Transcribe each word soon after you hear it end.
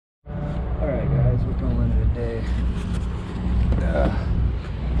we're calling it a day.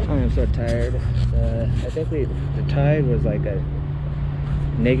 I am so tired. I think the tide was like a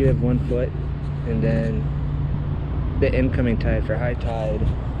 -1 foot, and then the incoming tide for high tide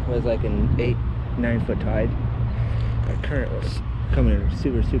was like an 8-9 foot tide. The current was coming in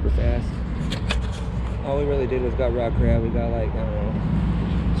super fast. All we really did was got rock crab. We got like, I don't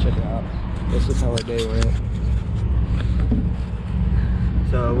know, check it out. This is how our day went.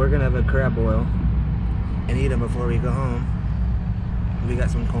 So we're gonna have a crab boil and eat them before we go home. We got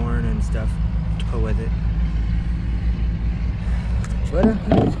some corn and stuff to put with it. But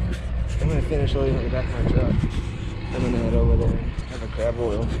I'm gonna finish loading at the back of my truck. I'm gonna head over there and have a crab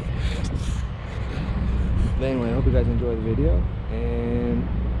boil. But anyway, I hope you guys enjoy the video, and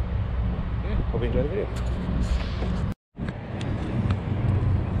yeah, hope you enjoy the video.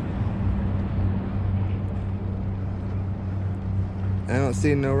 I don't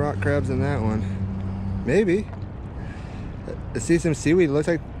see no rock crabs in that one. Maybe. I see some seaweed. It looks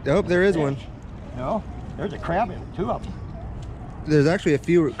like, oh, there is one. No, there's a crab in it, 2 of them. There's actually a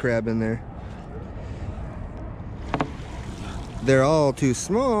few crab in there. They're all too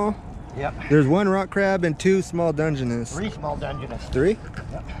small. Yep. There's 1 rock crab and 2 small Dungeness. 3 small Dungeness. 3?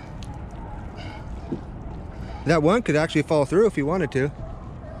 Yep. That one could actually fall through if you wanted to.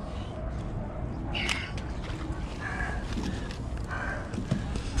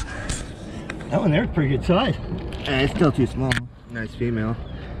 That one there's pretty good size. It's still too small. Nice female.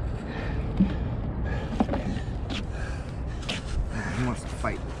 He wants to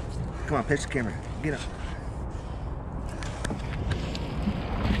fight. Come on, pitch the camera. Get up.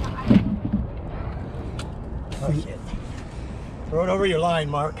 Oh shit. Throw it over your line,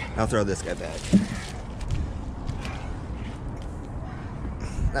 Mark. I'll throw this guy back.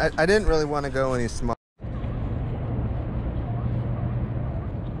 I didn't really want to go any small.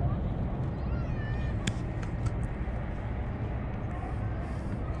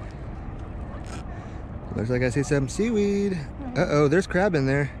 Looks like I see some seaweed. Uh-oh, there's crab in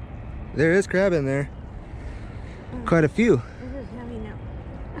there. There is crab in there. Quite a few. This is heavy now.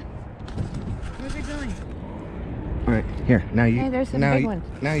 Where's it going? All right, here. Now you. Hey, there's some now big you, ones.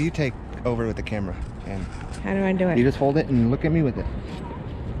 Now you take over with the camera, and How do I do it? you just hold it and look at me with it.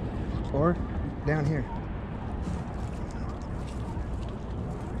 Or down here.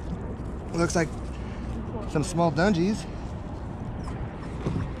 Looks like some small dungies.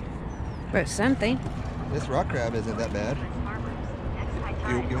 But something. This rock crab isn't that bad.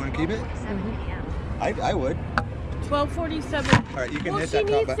 You want to keep it? Mm-hmm. I would. 12:47. All right, you can Well, hit she that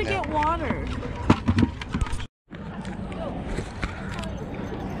top needs to button now. get water.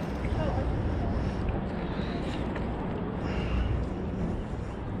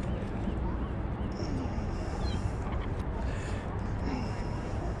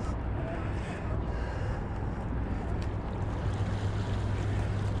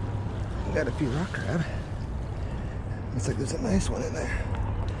 Got a few rock crab. Looks like there's a nice one in there.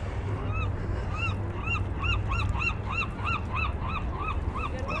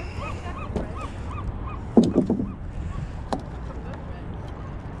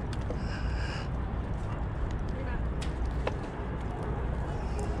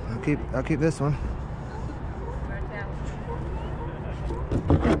 I'll keep this one.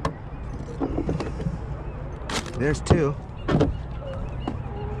 There's 2.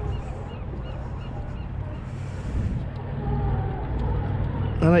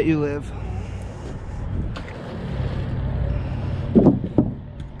 I'll let you live.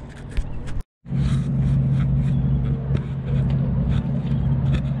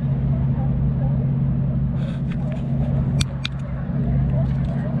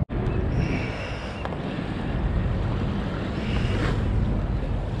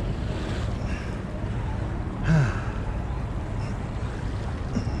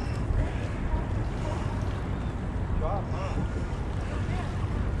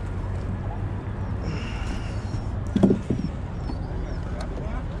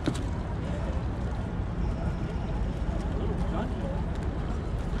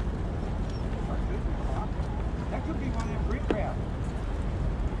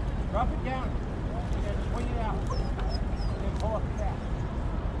 Drop it down and then swing it out. And then pull up the back.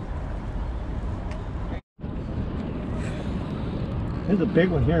 There's a big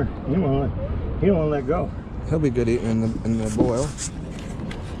one here. He don't want to let go. He'll be good eating in the boil.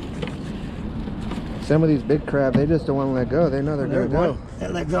 Some of these big crab, they just don't want to let go. They know they're going to die.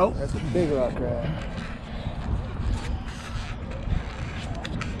 That let go. That's a big rock crab.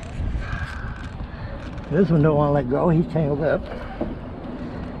 This one don't want to let go. He's tangled up.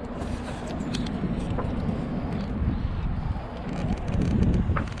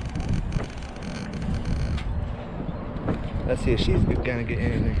 Let's see if she's gonna get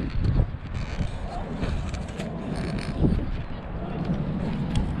anything.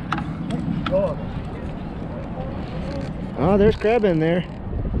 Oh, there's crab in there.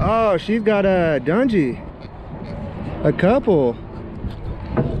 Oh, she's got a dungy. A couple.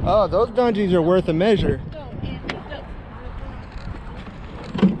 Oh, those dungies are worth a measure.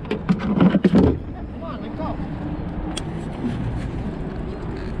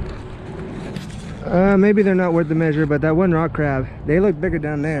 Maybe they're not worth the measure, but that one rock crab, they look bigger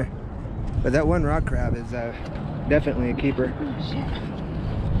down there. But that one rock crab is definitely a keeper. Oh, shit.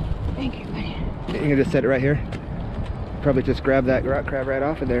 Thank you, buddy. You can just set it right here. Probably just grab that rock crab right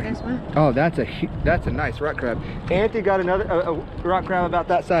off of there. This one? Oh, that's a nice rock crab. Auntie got another a rock crab about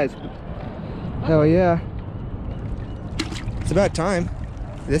that size. Hell yeah. It's about time.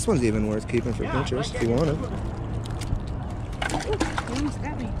 This one's even worth keeping for pinchers if you want them.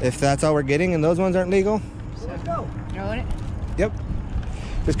 If that's all we're getting and those ones aren't legal. So, let's go. Throw it? Yep.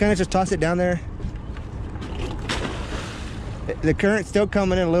 Just kind of just toss it down there. The current's still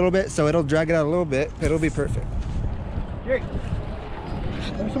coming in a little bit, so it'll drag it out a little bit. It'll be perfect. Jake,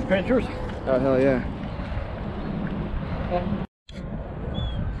 there's some pinchers. Oh, hell yeah.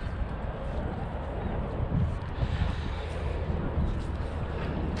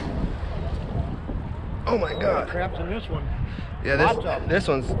 Oh my God. Crabs in this one. Yeah, this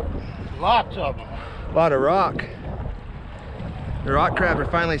one's Lots of them. a lot of rock. The rock crabs are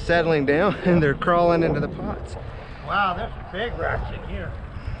finally settling down and they're crawling into the pots. Wow, there's some big rocks in here.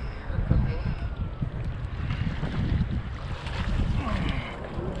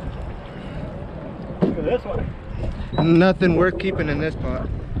 Look at this one. Nothing worth keeping in this pot.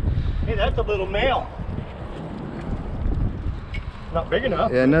 Hey, that's a little male. Not big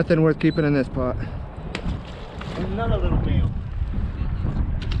enough. Yeah, nothing worth keeping in this pot. Another little male.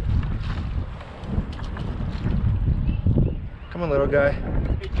 Come on, little guy.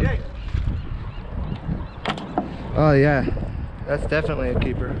 Hey, Jake. Oh yeah, that's definitely a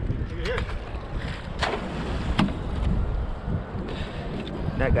keeper. Look at here.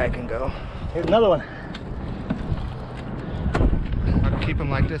 That guy can go. Here's another one. I'll keep him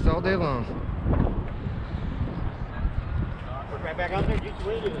like this all day long. Put it right back out there. Just the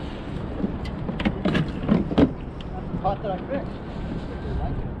way it is. Pot that I fixed.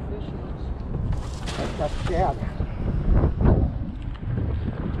 That's shad.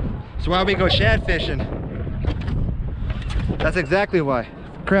 That's why we go shad fishing. That's exactly why.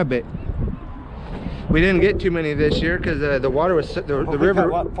 Crab bait. We didn't get too many this year because the water was the river.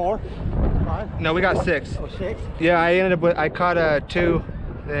 Got what, 4? 5? No, we got 6. Oh, 6? Yeah, I caught 2,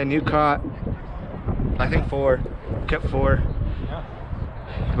 and you caught I think 4. Kept 4. Yeah.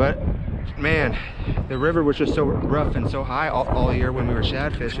 But man, the river was just so rough and so high all year when we were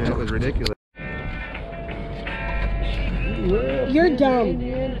shad fishing. It was ridiculous. You're dumb.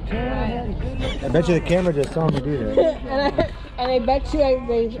 I bet you the camera just saw me do that. and I bet you,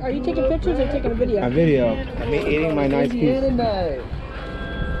 are you taking pictures or taking a video? A video of me eating my nice piece.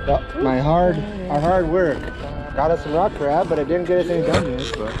 Our hard work got us some rock crab, but it didn't get us any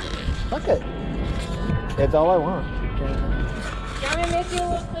dungeons. But fuck it, it's all I want.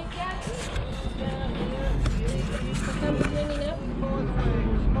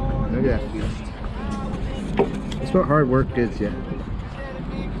 Look at that feast. That's what hard work gets you.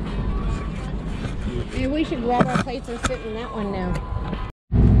 Maybe we should grab our plates and sit in that one now.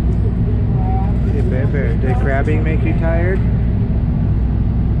 Hey Bear, did crabbing make you tired?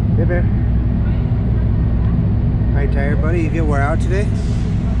 Hey Bear. Are you tired, buddy? You get wore out today?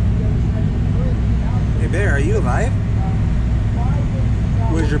 Hey Bear, are you alive?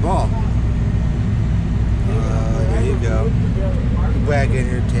 Where's your ball? There you go. Wagging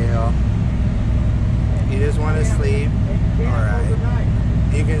your tail. You just want to sleep? Alright.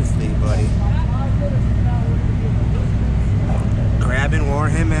 You can sleep, buddy. Crabbing wore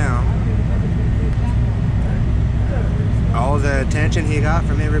him out. All the attention he got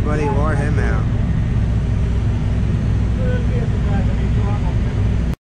from everybody wore him out.